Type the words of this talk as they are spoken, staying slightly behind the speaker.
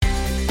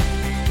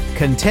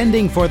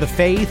Contending for the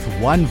faith,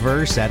 one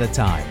verse at a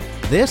time.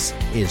 This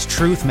is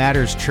Truth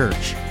Matters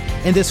Church.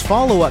 In this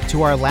follow-up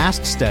to our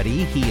last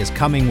study, He is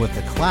coming with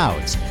the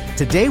clouds.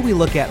 Today we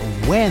look at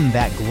when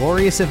that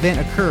glorious event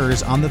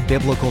occurs on the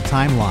biblical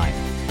timeline.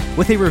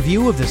 With a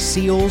review of the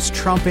seals,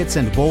 trumpets,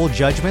 and bowl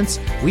judgments,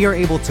 we are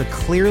able to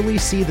clearly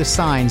see the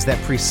signs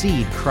that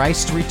precede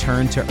Christ's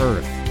return to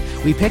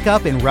earth. We pick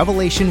up in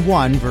Revelation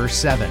 1, verse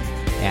 7.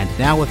 And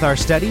now with our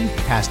study,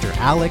 Pastor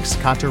Alex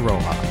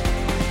Cataroha.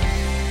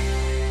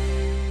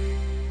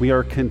 We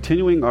are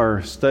continuing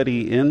our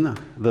study in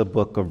the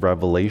book of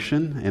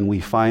Revelation, and we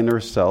find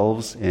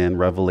ourselves in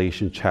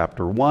Revelation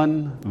chapter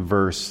 1,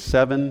 verse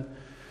 7.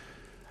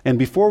 And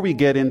before we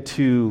get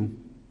into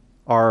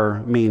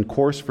our main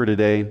course for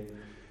today,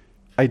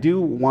 I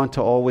do want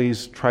to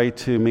always try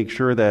to make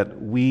sure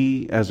that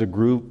we as a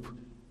group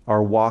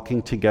are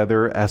walking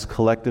together as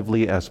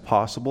collectively as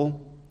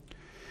possible.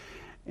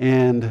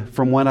 And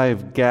from what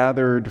I've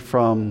gathered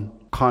from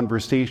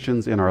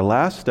conversations in our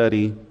last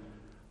study,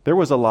 there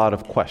was a lot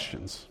of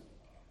questions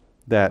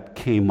that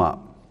came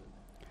up.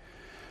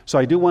 So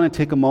I do want to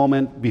take a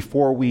moment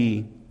before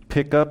we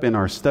pick up in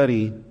our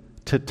study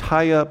to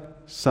tie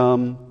up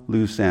some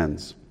loose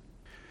ends.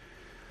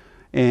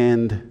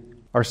 And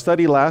our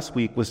study last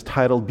week was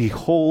titled,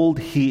 Behold,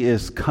 He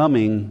is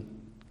Coming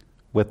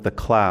with the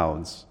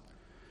Clouds.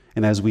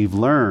 And as we've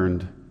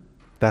learned,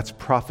 that's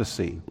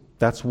prophecy.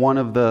 That's one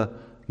of the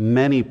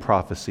many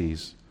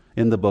prophecies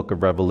in the book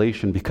of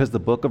Revelation, because the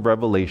book of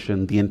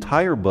Revelation, the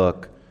entire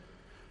book,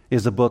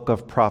 is a book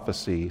of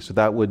prophecy. So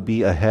that would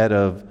be ahead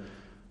of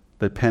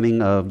the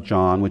penning of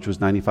John, which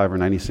was 95 or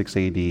 96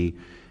 AD,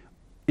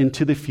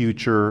 into the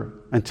future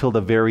until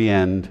the very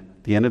end,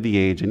 the end of the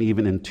age, and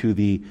even into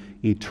the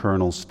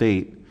eternal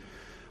state.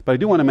 But I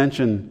do want to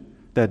mention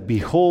that,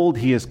 behold,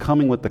 He is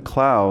coming with the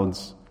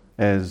clouds,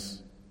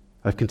 as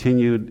I've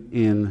continued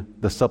in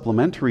the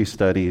supplementary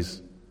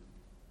studies.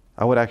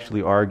 I would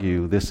actually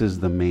argue this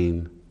is the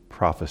main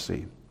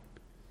prophecy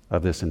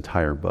of this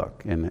entire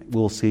book, and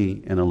we'll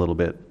see in a little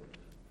bit.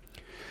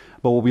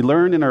 But what we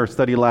learned in our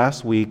study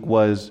last week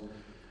was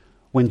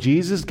when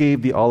Jesus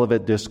gave the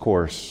Olivet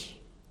Discourse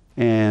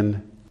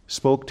and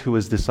spoke to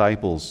His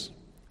disciples,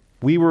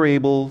 we were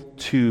able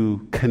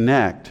to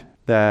connect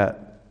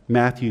that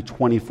Matthew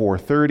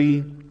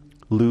 24:30,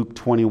 Luke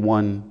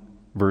 21,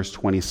 verse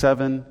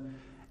 27,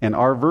 and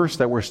our verse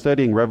that we're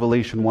studying,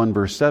 Revelation 1,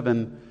 verse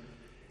 7,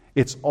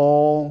 it's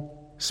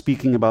all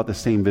speaking about the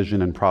same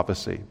vision and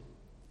prophecy.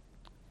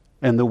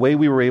 And the way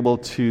we were able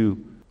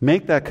to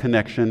make that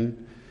connection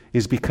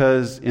is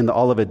because in the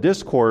Olivet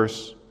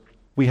Discourse,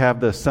 we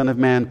have the Son of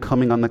Man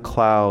coming on the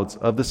clouds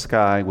of the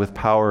sky with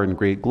power and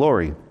great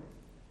glory.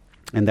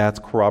 And that's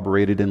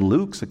corroborated in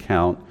Luke's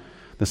account,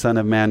 the Son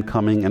of Man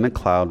coming in a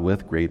cloud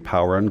with great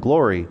power and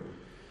glory.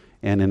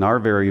 And in our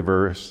very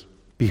verse,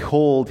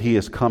 behold, He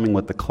is coming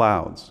with the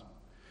clouds.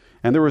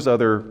 And there was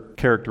other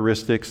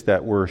characteristics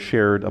that were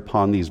shared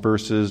upon these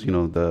verses. You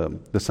know,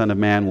 the sign of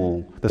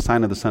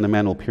the Son of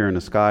Man will appear in the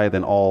sky,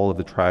 then all of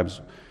the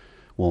tribes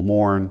will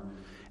mourn.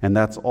 And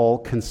that's all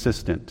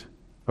consistent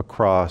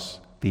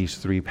across these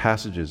three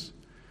passages.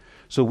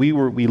 So we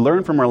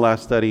learned from our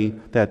last study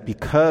that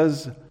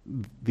because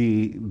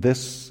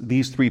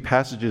these three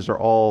passages are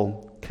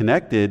all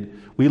connected,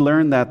 we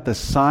learned that the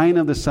sign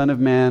of the Son of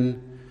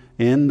Man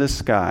in the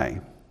sky,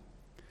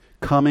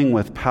 coming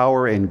with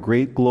power and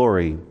great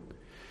glory,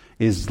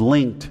 is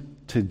linked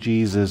to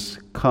Jesus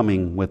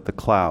coming with the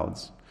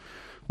clouds.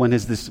 When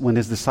his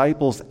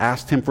disciples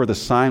asked Him for the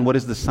sign, what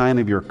is the sign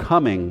of your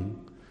coming?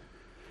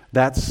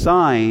 That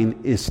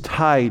sign is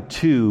tied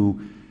to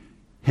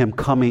Him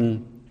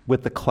coming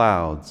with the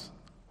clouds,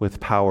 with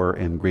power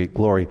and great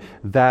glory.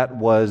 That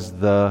was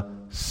the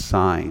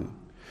sign.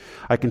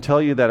 I can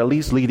tell you that at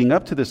least leading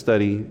up to this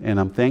study,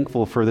 and I'm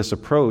thankful for this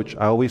approach,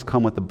 I always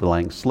come with a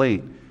blank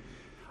slate.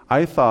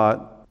 I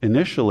thought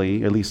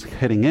initially, at least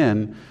heading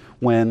in,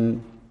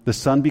 when the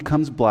sun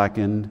becomes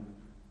blackened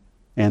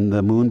and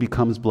the moon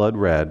becomes blood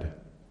red,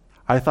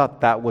 I thought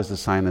that was the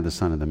sign of the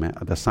Son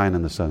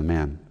of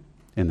Man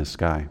in the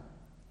sky.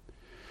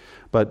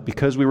 But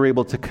because we were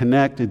able to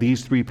connect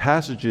these three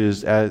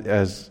passages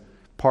as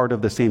part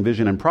of the same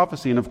vision and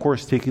prophecy, and of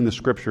course taking the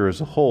Scripture as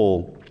a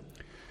whole,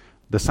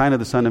 the sign of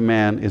the Son of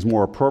Man is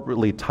more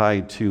appropriately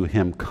tied to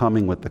Him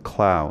coming with the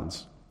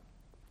clouds,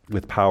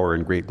 with power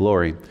and great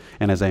glory.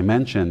 And as I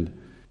mentioned,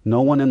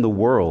 no one in the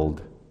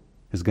world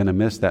is going to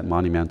miss that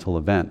monumental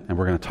event, and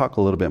we're going to talk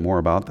a little bit more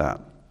about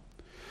that.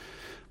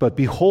 But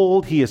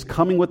behold, He is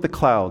coming with the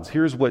clouds.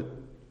 Let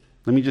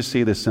me just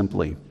say this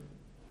simply.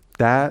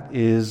 That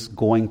is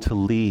going to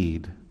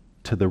lead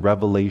to the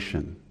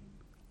revelation,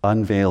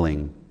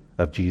 unveiling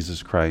of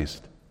Jesus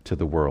Christ to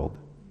the world.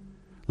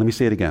 Let me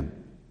say it again.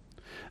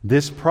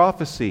 This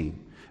prophecy,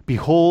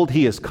 behold,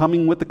 He is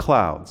coming with the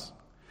clouds,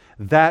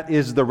 that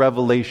is the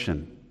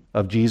revelation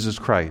of Jesus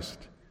Christ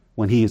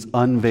when He is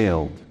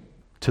unveiled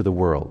to the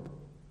world.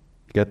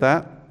 Get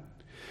that?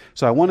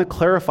 So I want to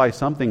clarify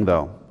something,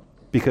 though,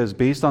 because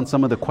based on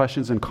some of the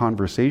questions and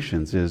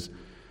conversations,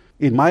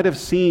 it might have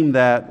seemed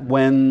that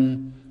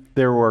when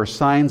there were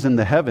signs in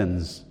the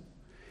heavens,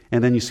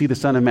 and then you see the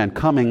Son of Man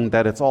coming,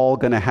 that it's all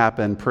going to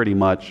happen pretty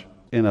much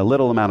in a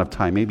little amount of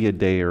time, maybe a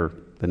day or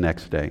the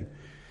next day.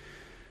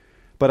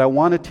 But I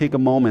want to take a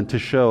moment to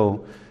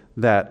show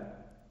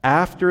that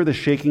after the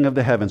shaking of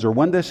the heavens, or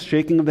when this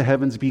shaking of the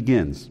heavens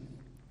begins,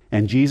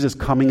 and Jesus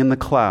coming in the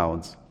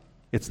clouds,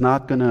 it's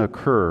not going to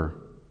occur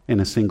in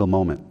a single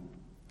moment.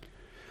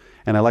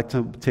 And I'd like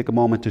to take a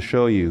moment to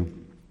show you.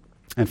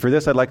 And for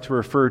this, I'd like to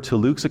refer to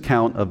Luke's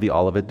account of the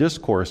Olivet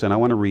Discourse, and I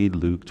want to read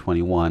Luke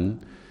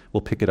 21.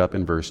 We'll pick it up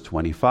in verse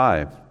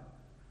 25.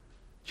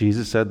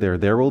 Jesus said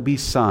there will be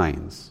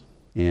signs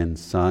in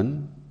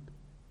sun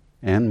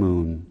and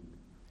moon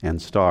and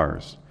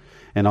stars,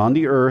 and on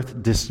the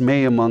earth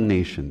dismay among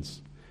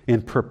nations,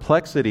 in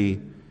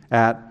perplexity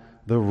at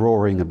the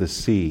roaring of the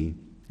sea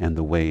and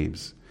the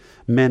waves,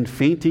 men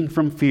fainting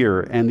from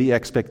fear and the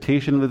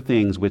expectation of the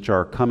things which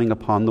are coming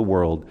upon the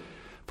world,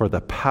 for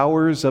the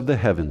powers of the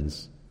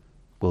heavens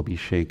will be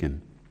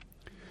shaken.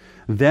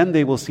 Then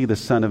they will see the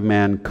Son of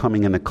Man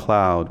coming in a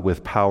cloud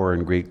with power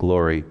and great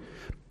glory.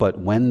 But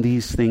when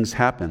these things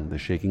happen, the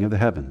shaking of the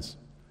heavens,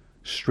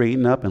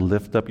 straighten up and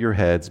lift up your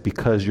heads,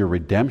 because your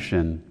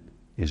redemption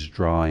is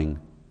drawing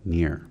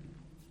near.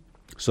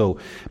 So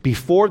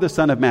before the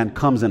Son of Man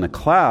comes in a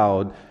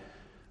cloud,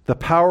 the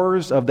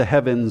powers of the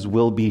heavens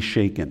will be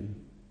shaken.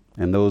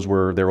 And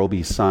there will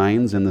be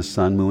signs in the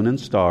sun, moon, and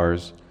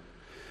stars.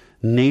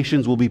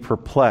 Nations will be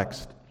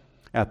perplexed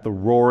at the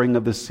roaring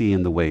of the sea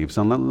and the waves.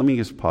 And let me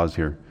just pause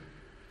here.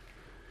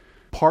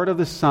 Part of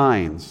the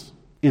signs,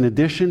 in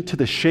addition to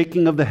the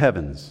shaking of the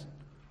heavens,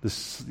 the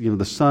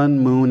sun,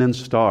 moon, and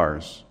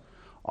stars,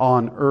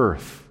 on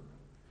earth,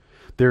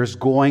 there's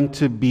going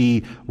to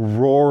be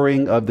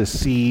roaring of the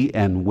sea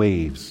and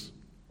waves.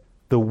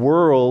 The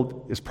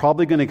world is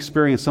probably going to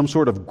experience some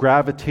sort of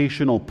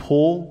gravitational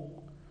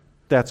pull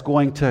that's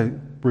going to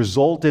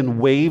result in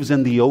waves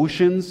in the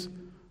oceans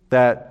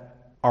that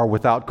are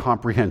without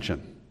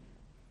comprehension.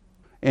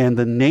 And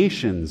the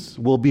nations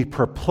will be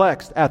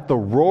perplexed at the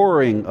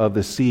roaring of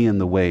the sea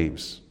and the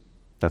waves.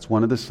 That's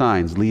one of the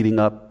signs leading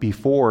up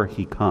before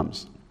he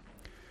comes.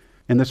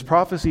 And this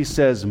prophecy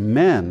says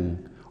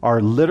men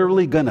are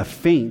literally going to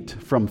faint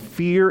from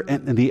fear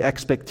and the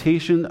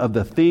expectation of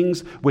the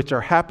things which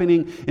are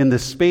happening in the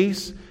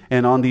space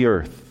and on the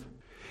earth.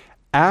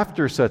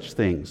 After such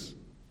things,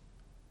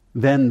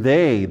 then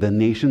they, the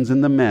nations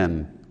and the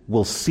men,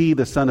 will see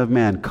the Son of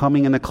Man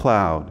coming in a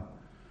cloud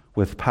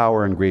with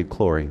power and great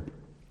glory.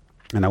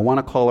 And I want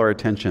to call our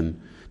attention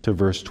to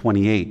verse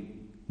 28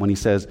 when he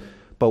says,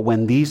 "But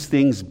when these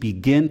things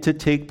begin to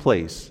take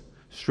place,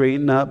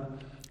 straighten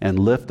up and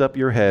lift up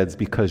your heads,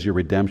 because your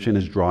redemption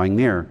is drawing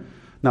near."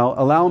 Now,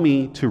 allow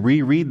me to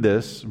reread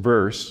this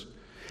verse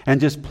and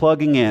just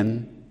plugging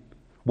in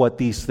what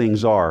these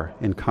things are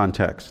in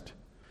context.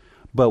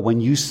 But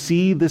when you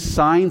see the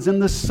signs in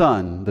the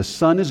sun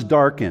is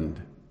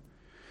darkened,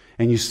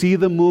 and you see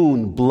the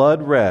moon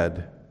blood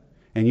red,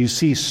 and you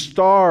see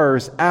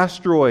stars,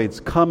 asteroids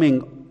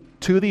coming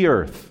to the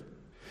earth,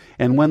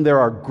 and when there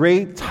are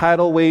great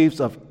tidal waves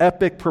of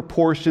epic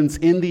proportions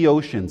in the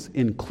oceans,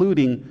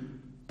 including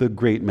the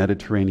great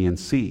Mediterranean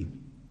Sea.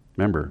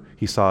 Remember,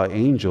 he saw an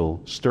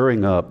angel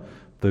stirring up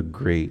the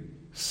great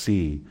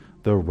sea,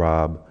 the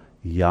Rab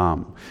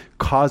Yam,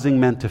 causing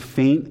men to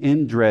faint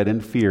in dread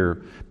and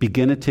fear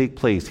begin to take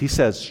place. He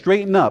says,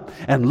 straighten up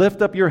and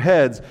lift up your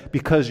heads,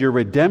 because your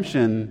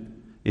redemption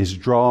is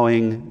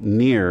drawing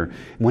near.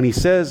 When he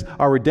says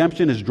our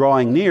redemption is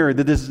drawing near,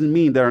 that doesn't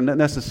mean that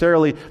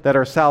necessarily that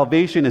our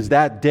salvation is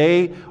that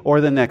day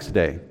or the next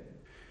day.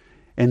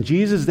 And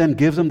Jesus then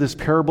gives them this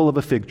parable of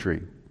a fig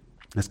tree.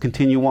 Let's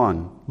continue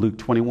on. Luke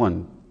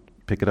 21,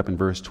 pick it up in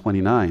verse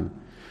 29.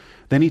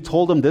 Then he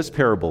told them this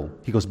parable.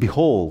 He goes,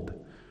 "Behold,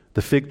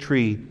 the fig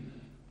tree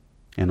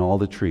and all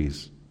the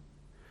trees.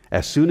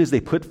 As soon as they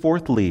put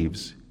forth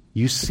leaves,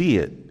 you see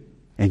it,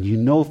 and you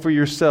know for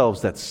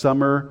yourselves that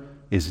summer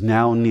is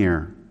now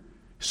near.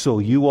 So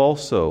you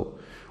also,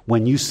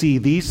 when you see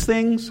these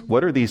things,"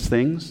 what are these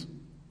things?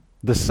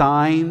 The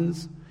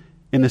signs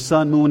in the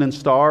sun, moon, and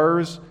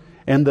stars,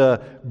 and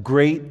the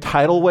great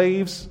tidal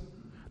waves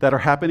that are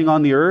happening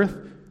on the earth.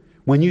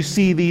 When you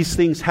see these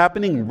things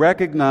happening,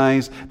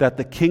 recognize that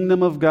the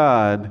kingdom of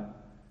God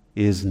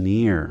is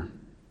near.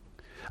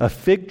 A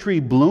fig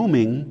tree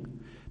blooming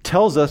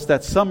tells us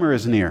that summer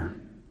is near.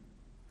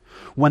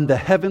 When the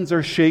heavens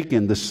are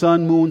shaken, the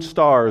sun, moon,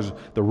 stars,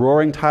 the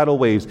roaring tidal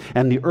waves,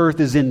 and the earth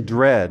is in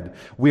dread,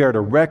 we are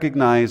to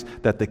recognize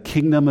that the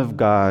kingdom of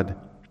God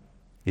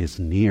is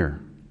near.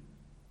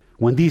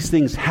 When these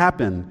things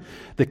happen,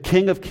 the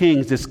King of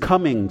Kings is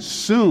coming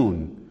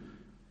soon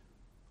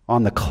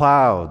on the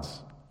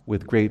clouds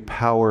with great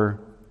power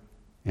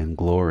and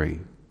glory.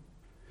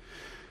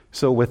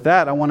 So with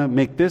that, I want to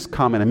make this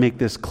comment and make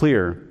this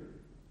clear.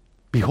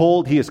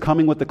 Behold, he is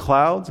coming with the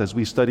clouds, as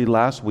we studied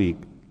last week.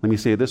 Let me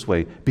say it this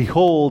way.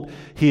 Behold,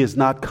 he is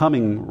not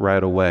coming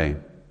right away.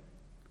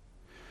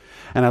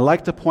 And I'd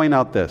like to point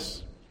out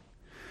this.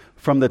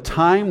 From the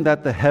time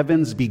that the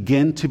heavens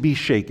begin to be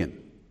shaken,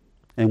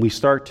 and we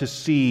start to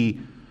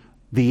see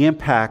the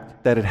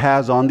impact that it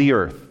has on the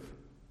earth,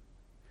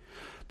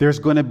 there's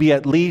going to be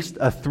at least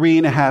a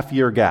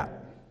 3.5-year gap.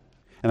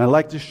 And I'd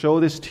like to show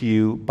this to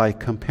you by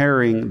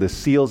comparing the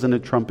seals and the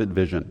trumpet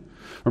vision.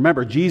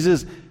 Remember,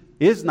 Jesus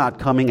is not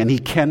coming, and he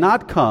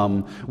cannot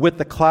come with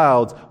the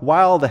clouds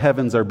while the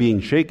heavens are being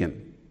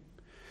shaken.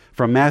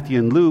 From Matthew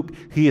and Luke,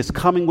 he is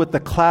coming with the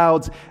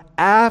clouds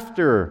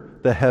after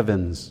the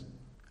heavens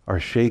are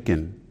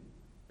shaken.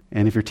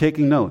 And if you're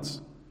taking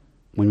notes,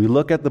 when we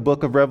look at the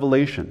book of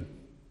Revelation,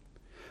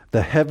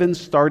 the heavens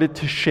started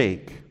to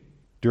shake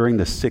during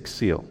the sixth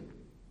seal.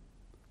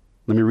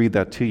 Let me read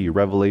that to you.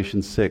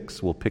 Revelation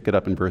 6, we'll pick it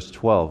up in verse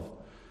 12.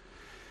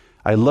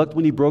 I looked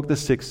when he broke the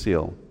sixth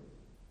seal,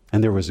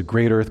 and there was a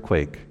great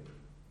earthquake.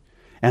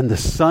 And the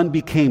sun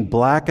became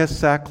black as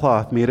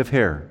sackcloth made of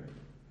hair.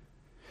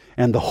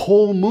 And the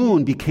whole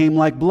moon became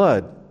like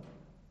blood.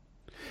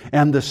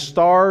 And the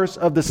stars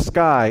of the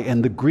sky,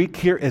 and the Greek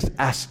here is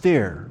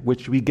aster,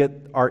 which we get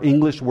our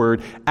English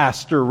word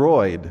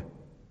asteroid,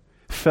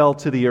 fell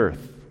to the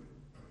earth.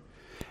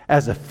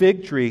 As a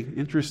fig tree,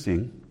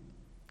 interesting,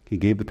 he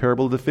gave the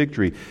parable of the fig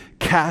tree,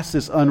 casts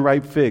its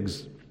unripe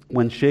figs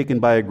when shaken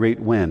by a great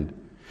wind.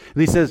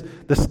 And he says,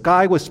 the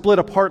sky was split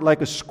apart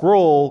like a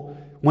scroll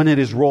when it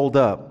is rolled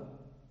up.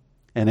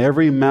 And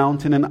every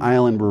mountain and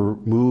island were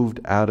moved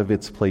out of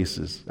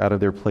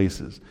their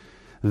places.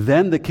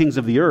 Then the kings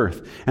of the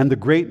earth, and the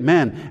great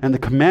men, and the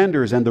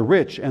commanders, and the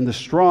rich, and the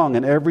strong,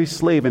 and every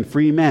slave and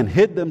free man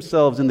hid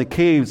themselves in the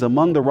caves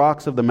among the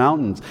rocks of the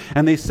mountains.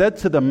 And they said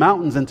to the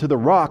mountains and to the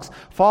rocks,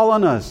 fall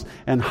on us,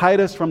 and hide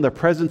us from the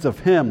presence of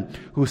him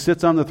who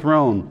sits on the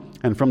throne,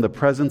 and from the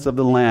presence of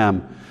the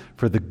Lamb.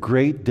 For the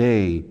great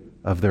day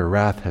of their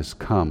wrath has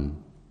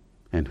come,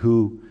 and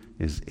who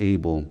is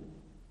able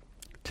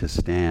to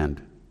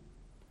stand?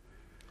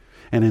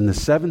 And in the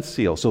seventh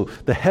seal, so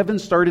the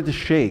heavens started to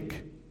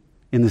shake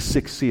in the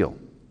sixth seal.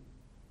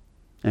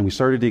 And we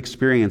started to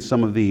experience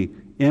some of the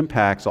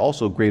impacts,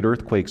 also great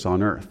earthquakes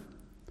on earth.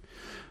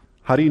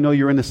 How do you know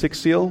you're in the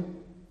sixth seal?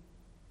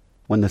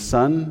 When the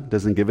sun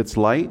doesn't give its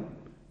light,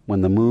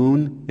 when the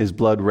moon is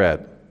blood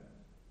red,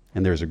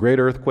 and there's a great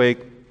earthquake,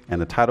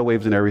 and the tidal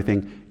waves and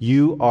everything,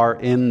 you are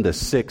in the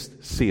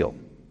sixth seal.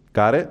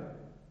 Got it?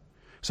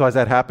 So has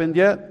that happened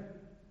yet?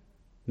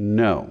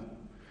 No.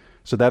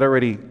 So that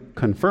already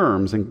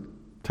confirms and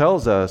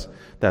tells us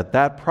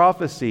that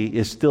prophecy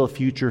is still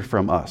future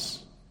from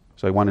us.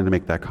 So I wanted to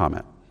make that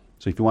comment.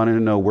 So if you wanted to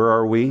know where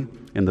are we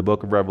in the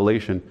book of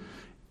Revelation,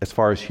 as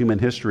far as human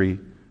history,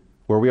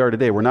 where we are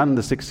today, we're not in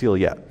the sixth seal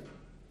yet.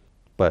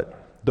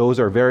 But those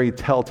are very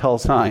telltale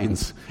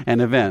signs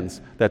and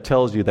events that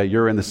tells you that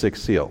you're in the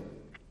sixth seal.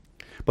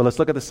 But let's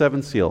look at the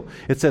seventh seal.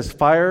 It says,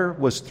 fire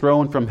was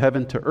thrown from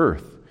heaven to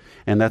earth.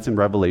 And that's in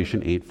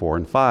Revelation 8, 4,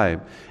 and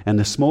 5. And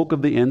the smoke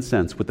of the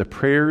incense with the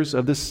prayers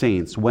of the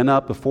saints went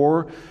up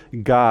before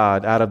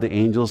God out of the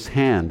angel's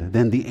hand.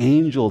 Then the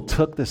angel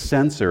took the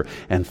censer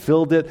and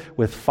filled it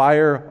with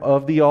fire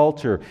of the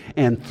altar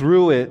and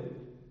threw it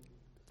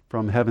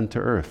from heaven to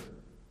earth.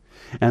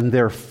 And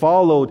there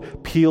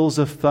followed peals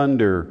of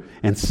thunder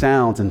and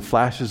sounds and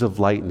flashes of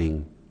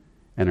lightning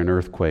and an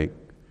earthquake.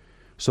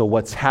 So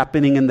what's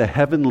happening in the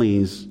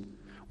heavenlies,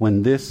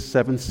 when this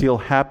seventh seal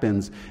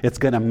happens, it's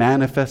going to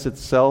manifest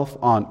itself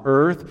on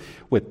earth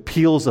with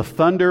peals of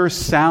thunder,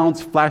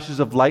 sounds, flashes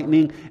of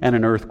lightning, and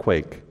an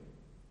earthquake.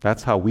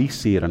 That's how we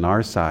see it on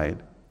our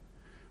side.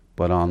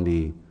 But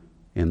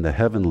in the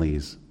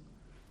heavenlies,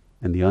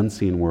 in the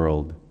unseen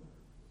world,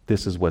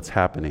 this is what's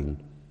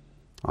happening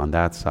on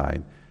that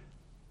side.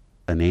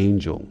 An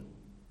angel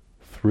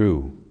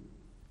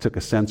took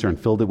a censer and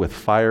filled it with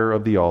fire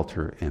of the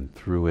altar and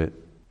threw it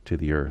to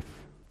the earth.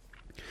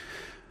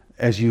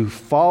 As you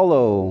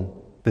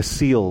follow the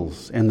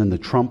seals and then the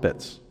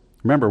trumpets,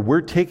 remember, we're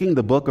taking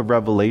the book of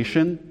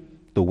Revelation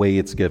the way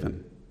it's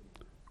given,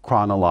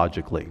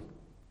 chronologically.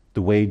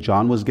 The way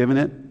John was given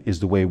it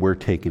is the way we're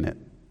taking it.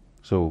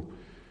 So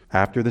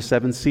after the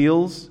seven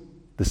seals,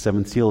 the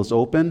seventh seal is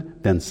open,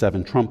 then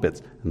seven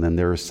trumpets. And then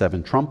there are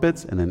seven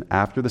trumpets, and then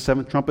after the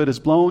seventh trumpet is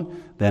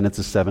blown, then it's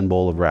a seven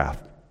bowl of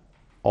wrath,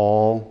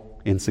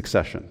 all in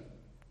succession.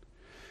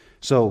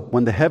 So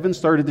when the heavens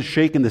started to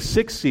shake in the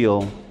sixth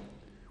seal,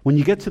 when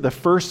you get to the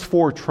first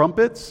four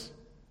trumpets,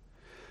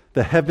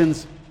 the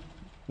heavens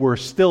were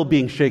still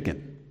being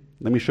shaken.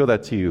 Let me show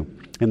that to you.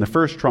 In the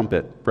first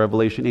trumpet,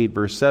 Revelation 8,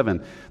 verse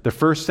 7, the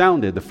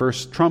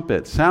first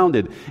trumpet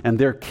sounded, and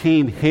there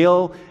came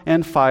hail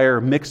and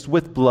fire mixed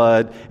with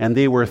blood, and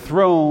they were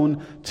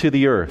thrown to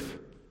the earth.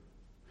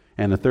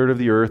 And a third of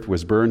the earth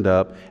was burned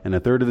up, and a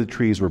third of the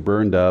trees were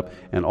burned up,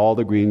 and all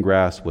the green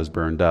grass was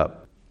burned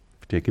up.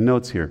 If you're taking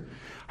notes here.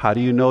 How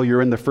do you know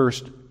you're in the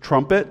first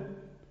trumpet?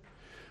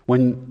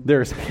 When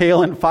there's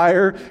hail and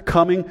fire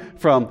coming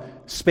from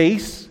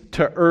space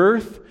to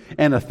earth,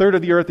 and a third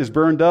of the earth is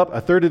burned up, a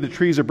third of the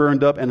trees are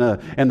burned up, and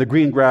the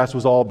green grass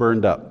was all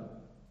burned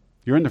up.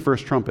 You're in the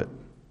first trumpet.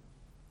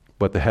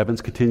 But the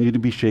heavens continue to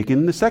be shaken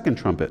in the second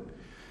trumpet.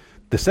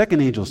 The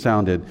second angel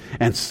sounded,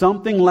 and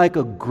something like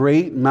a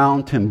great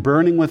mountain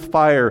burning with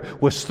fire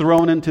was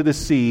thrown into the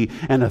sea,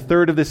 and a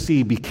third of the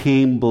sea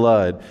became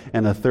blood,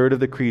 and a third of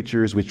the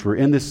creatures which were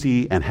in the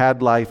sea and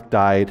had life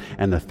died,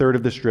 and a third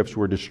of the ships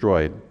were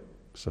destroyed.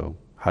 So,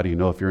 how do you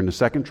know if you're in the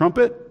second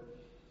trumpet?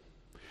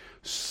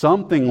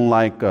 Something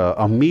like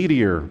a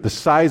meteor the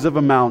size of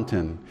a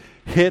mountain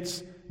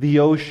hits the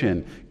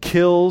ocean,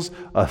 kills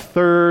a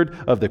third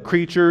of the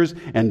creatures,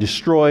 and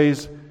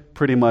destroys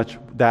pretty much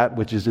that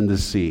which is in the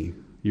sea.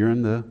 You're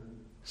in the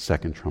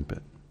second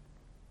trumpet.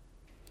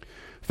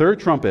 Third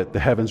trumpet, the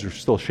heavens are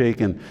still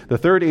shaken. The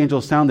third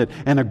angel sounded,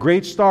 and a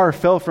great star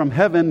fell from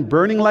heaven,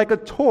 burning like a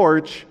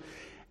torch,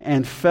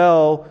 and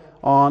fell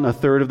on a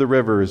third of the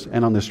rivers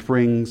and on the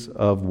springs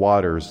of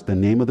waters. The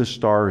name of the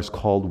star is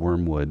called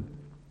Wormwood.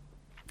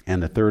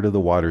 And a third of the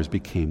waters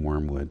became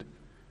wormwood.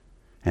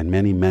 And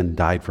many men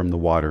died from the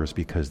waters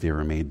because they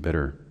were made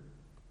bitter.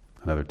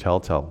 Another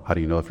telltale. How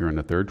do you know if you're in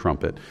the third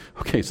trumpet?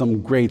 Okay,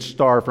 some great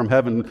star from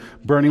heaven,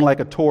 burning like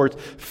a torch,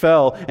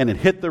 fell and it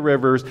hit the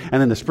rivers,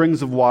 and then the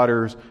springs of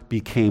waters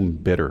became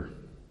bitter.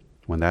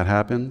 When that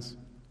happens,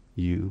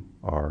 you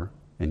are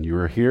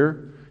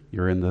here,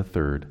 you're in the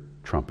third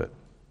trumpet.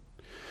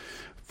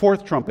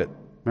 Fourth trumpet.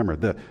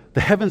 Remember,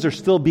 the heavens are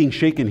still being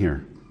shaken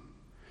here.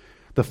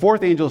 The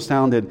fourth angel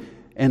sounded,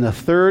 and a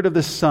third of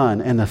the sun,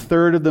 and a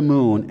third of the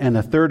moon, and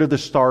a third of the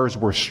stars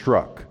were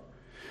struck,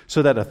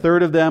 so that a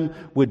third of them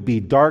would be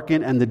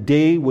darkened, and the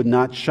day would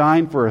not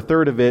shine for a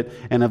third of it,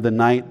 and of the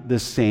night the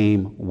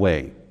same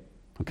way.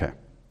 Okay.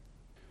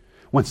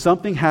 When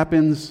something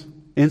happens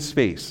in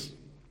space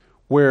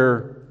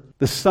where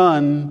the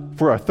sun,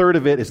 for a third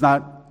of it, is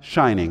not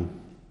shining,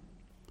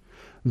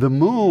 the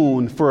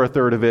moon, for a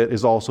third of it,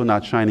 is also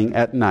not shining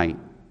at night,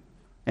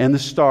 and the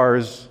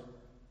stars,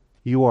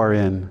 you are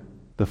in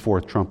the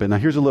fourth trumpet. Now,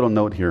 here's a little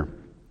note here.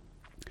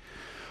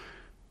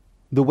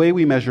 The way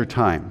we measure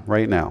time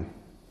right now,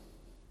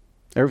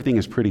 everything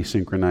is pretty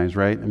synchronized,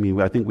 right? I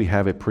mean, I think we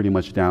have it pretty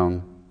much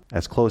down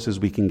as close as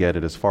we can get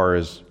it as far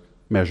as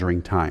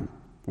measuring time,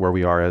 where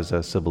we are as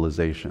a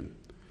civilization.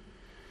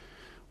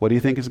 What do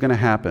you think is going to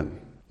happen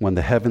when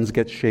the heavens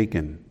get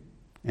shaken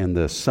and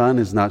the sun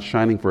is not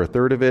shining for a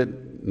third of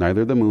it,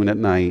 neither the moon at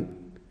night,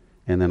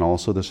 and then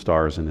also the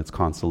stars and its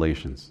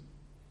constellations?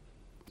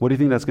 What do you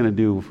think that's going to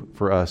do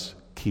for us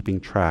keeping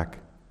track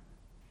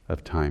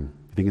of time?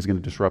 You think it's going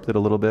to disrupt it a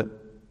little bit?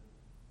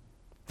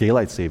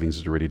 Daylight savings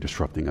is already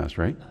disrupting us,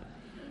 right?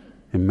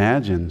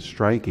 Imagine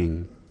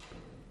striking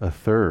a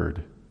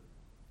third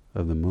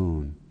of the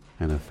moon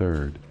and a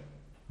third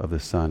of the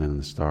sun and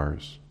the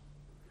stars.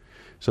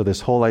 So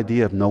this whole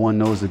idea of no one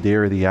knows the day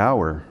or the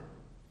hour,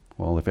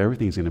 well, if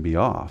everything's going to be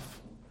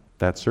off,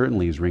 that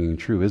certainly is ringing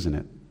true, isn't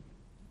it?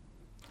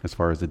 As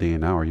far as the day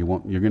and hour,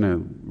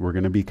 we're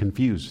going to be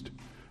confused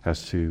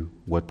as to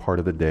what part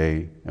of the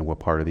day and what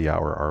part of the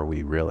hour are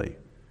we really,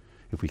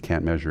 if we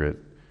can't measure it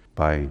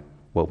by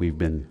what we've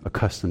been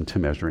accustomed to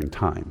measuring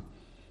time.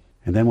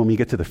 And then when we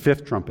get to the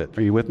fifth trumpet,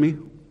 are you with me?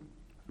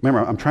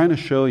 Remember, I'm trying to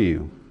show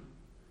you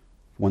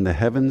when the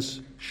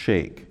heavens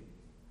shake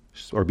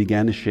or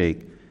began to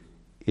shake,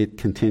 it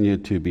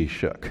continued to be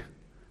shook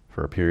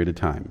for a period of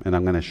time. And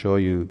I'm going to show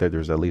you that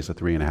there's at least a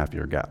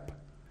 3.5-year gap.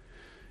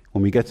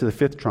 When we get to the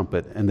fifth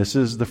trumpet, and this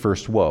is the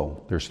first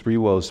woe, there's 3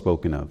 woes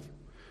spoken of.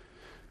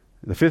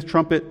 The fifth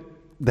trumpet,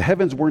 the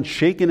heavens weren't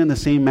shaken in the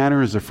same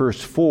manner as the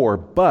first 4,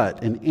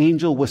 but an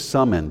angel was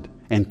summoned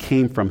and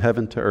came from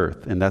heaven to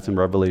earth. And that's in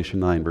Revelation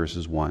 9,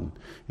 verses 1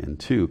 and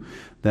 2.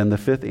 Then the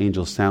fifth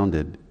angel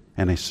sounded,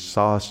 and I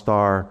saw a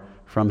star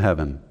from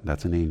heaven,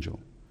 that's an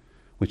angel,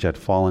 which had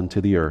fallen to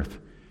the earth.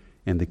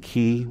 And the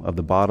key of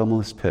the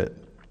bottomless pit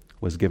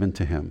was given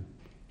to him.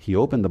 He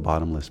opened the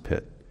bottomless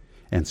pit,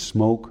 and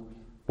smoke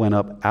went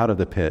up out of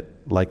the pit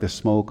like the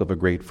smoke of a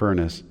great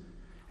furnace.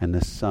 And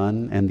the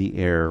sun and the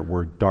air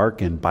were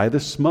darkened by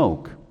the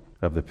smoke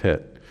of the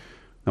pit.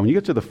 Now, when you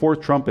get to the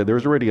fourth trumpet,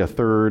 there's already a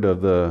third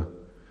of the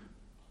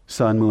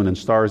sun, moon, and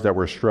stars that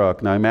were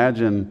struck. Now,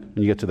 imagine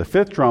when you get to the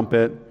fifth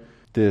trumpet,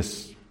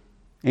 this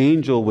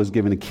angel was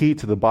given a key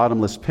to the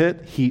bottomless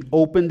pit. He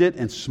opened it,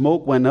 and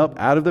smoke went up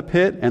out of the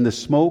pit, and the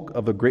smoke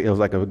of it was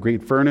like a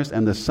great furnace,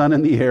 and the sun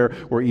and the air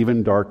were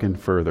even darkened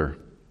further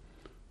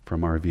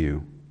from our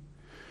view.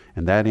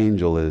 And that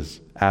angel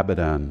is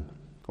Abaddon,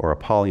 or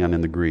Apollyon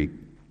in the Greek,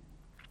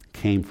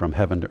 came from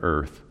heaven to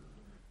earth.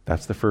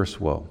 That's the first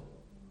woe.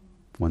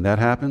 When that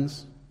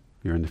happens,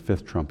 you're in the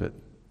fifth trumpet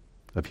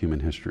of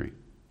human history.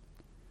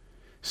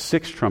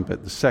 Sixth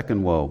trumpet, the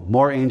second woe.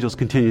 More angels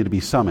continue to be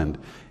summoned.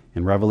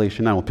 In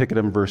Revelation 9, we'll pick it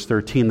up in verse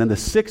 13. Then the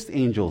sixth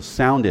angel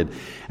sounded,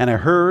 and I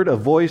heard a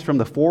voice from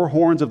the 4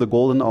 horns of the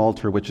golden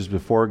altar, which is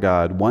before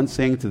God, one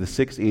saying to the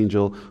sixth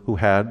angel who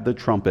had the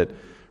trumpet,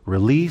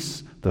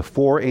 release the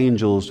 4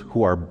 angels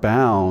who are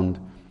bound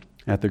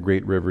at the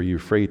great river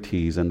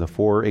Euphrates. And the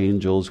 4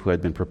 angels who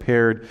had been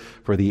prepared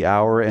for the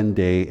hour and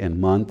day and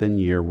month and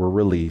year were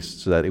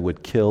released, so that it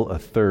would kill a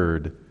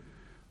third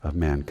of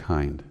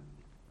mankind.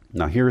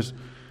 Now here's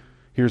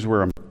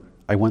where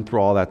I went through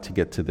all that to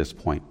get to this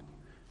point.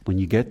 When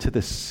you get to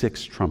the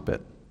sixth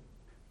trumpet,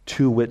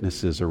 2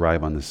 witnesses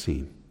arrive on the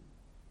scene.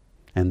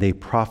 And they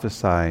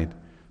prophesied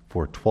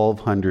for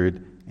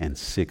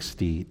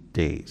 1,260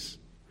 days.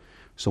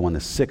 So when the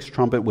 6th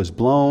trumpet was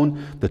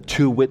blown, the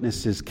 2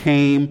 witnesses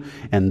came,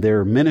 and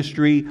their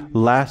ministry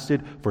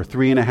lasted for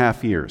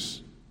 3.5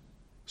 years.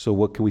 So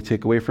what can we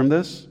take away from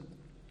this?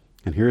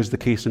 And here's the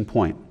case in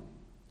point.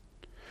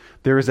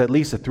 There is at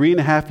least a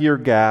 3.5-year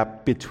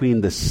gap between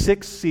the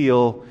 6th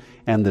seal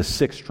and the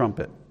 6th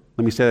trumpet.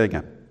 Let me say that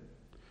again.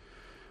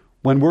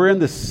 When we're in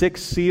the 6th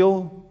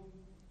seal,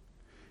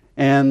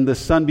 and the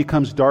sun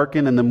becomes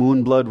darkened and the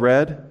moon blood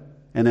red,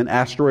 and then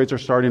asteroids are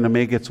starting to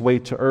make its way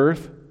to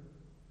Earth,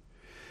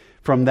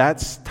 from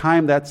that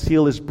time that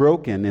seal is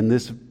broken in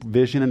this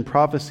vision and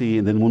prophecy,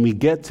 and then when we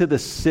get to the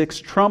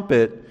 6th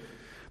trumpet,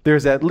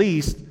 there's at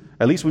least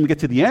when we get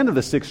to the end of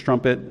the 6th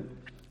trumpet,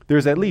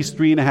 there's at least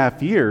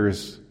 3.5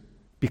 years,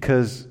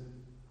 because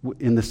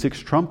in the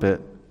 6th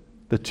trumpet,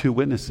 the 2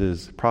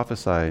 witnesses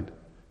prophesied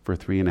for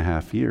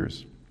 3.5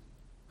 years.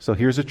 So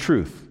here's a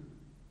truth.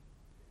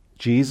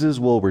 Jesus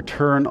will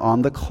return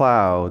on the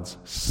clouds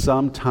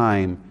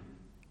sometime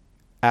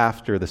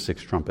after the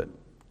 6th trumpet.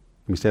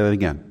 Let me say that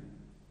again.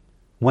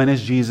 When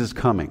is Jesus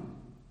coming?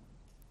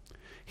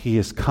 He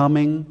is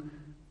coming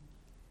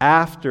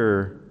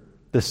after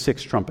the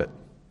 6th trumpet.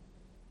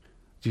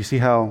 Do you see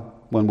how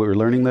when we were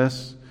learning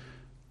this,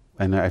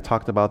 and I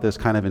talked about this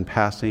kind of in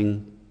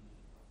passing,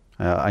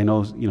 I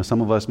know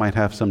some of us might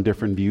have some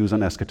different views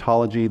on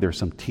eschatology. There's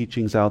some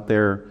teachings out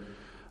there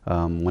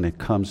when it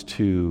comes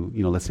to,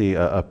 let's say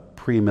a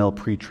pre-mill,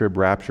 pre-trib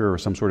rapture or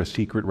some sort of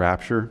secret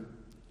rapture.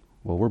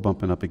 Well, we're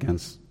bumping up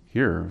against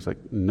here. It's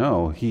like,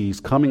 no, he's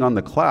coming on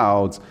the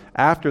clouds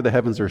after the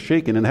heavens are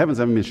shaken, and the heavens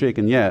haven't been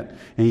shaken yet,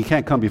 and he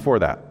can't come before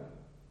that.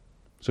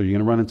 So you're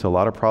going to run into a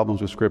lot of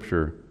problems with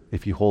Scripture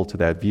if you hold to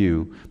that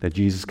view that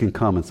Jesus can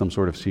come in some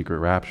sort of secret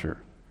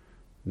rapture.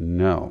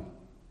 No,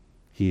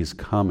 he is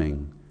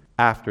coming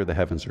after the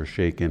heavens are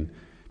shaken,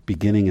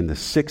 beginning in the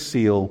 6th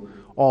seal,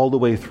 all the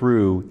way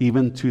through,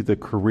 even to the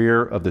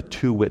career of the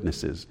 2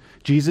 witnesses.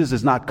 Jesus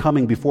is not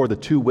coming before the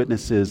 2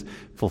 witnesses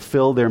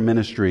fulfill their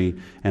ministry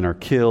and are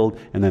killed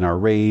and then are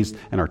raised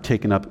and are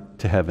taken up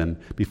to heaven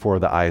before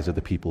the eyes of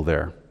the people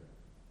there.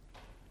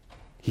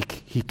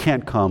 He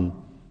can't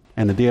come,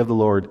 and the day of the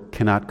Lord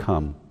cannot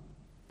come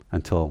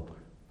until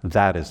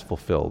that is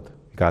fulfilled.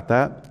 You got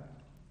that?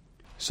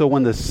 So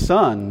when the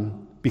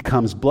sun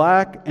becomes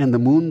black and the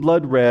moon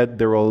blood red,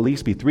 there will at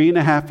least be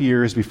 3.5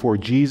 years before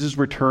Jesus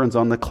returns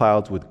on the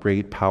clouds with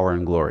great power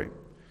and glory.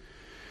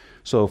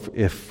 So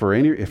if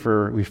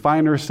we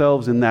find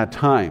ourselves in that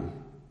time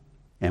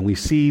and we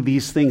see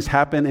these things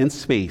happen in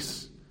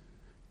space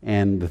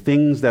and the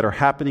things that are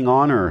happening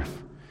on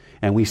earth,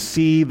 and we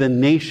see the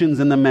nations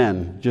and the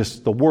men,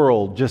 just the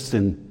world,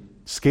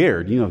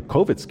 scared.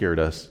 COVID scared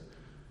us.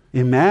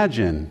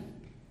 Imagine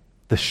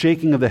the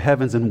shaking of the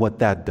heavens and what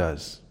that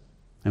does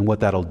and what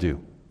that'll do.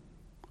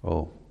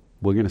 Oh,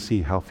 we're going to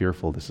see how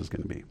fearful this is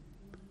going to be.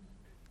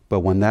 But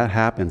when that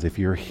happens, if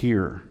you're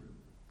here,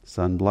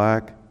 sun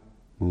black,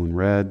 moon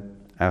red,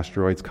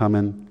 asteroids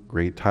coming,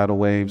 great tidal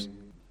waves,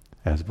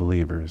 as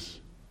believers,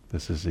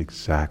 this is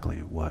exactly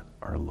what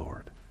our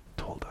Lord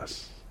told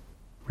us.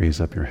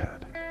 Raise up your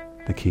head.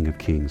 The King of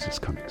Kings is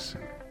coming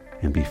soon.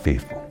 And be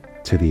faithful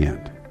to the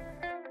end.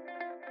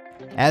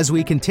 As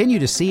we continue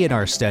to see in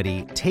our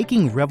study,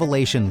 taking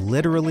Revelation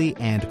literally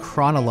and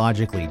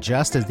chronologically,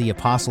 just as the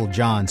Apostle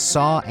John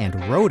saw and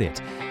wrote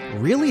it,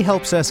 really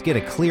helps us get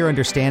a clear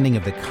understanding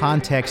of the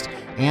context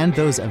and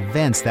those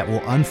events that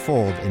will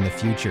unfold in the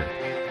future.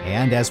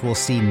 And as we'll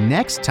see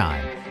next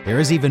time, there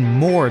is even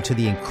more to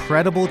the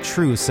incredible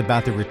truths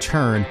about the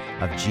return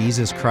of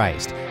Jesus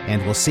Christ,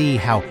 and we'll see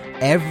how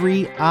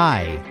every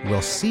eye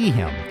will see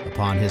him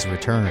upon his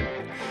return.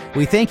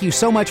 We thank you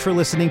so much for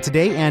listening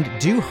today and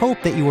do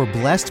hope that you were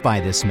blessed by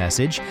this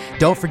message.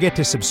 Don't forget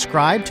to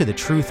subscribe to the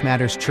Truth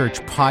Matters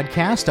Church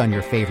podcast on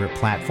your favorite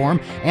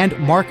platform and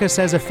mark us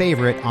as a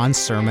favorite on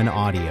Sermon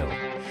Audio.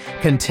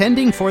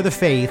 Contending for the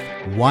faith,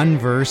 one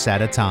verse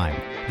at a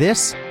time.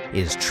 This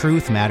is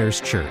Truth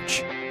Matters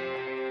Church.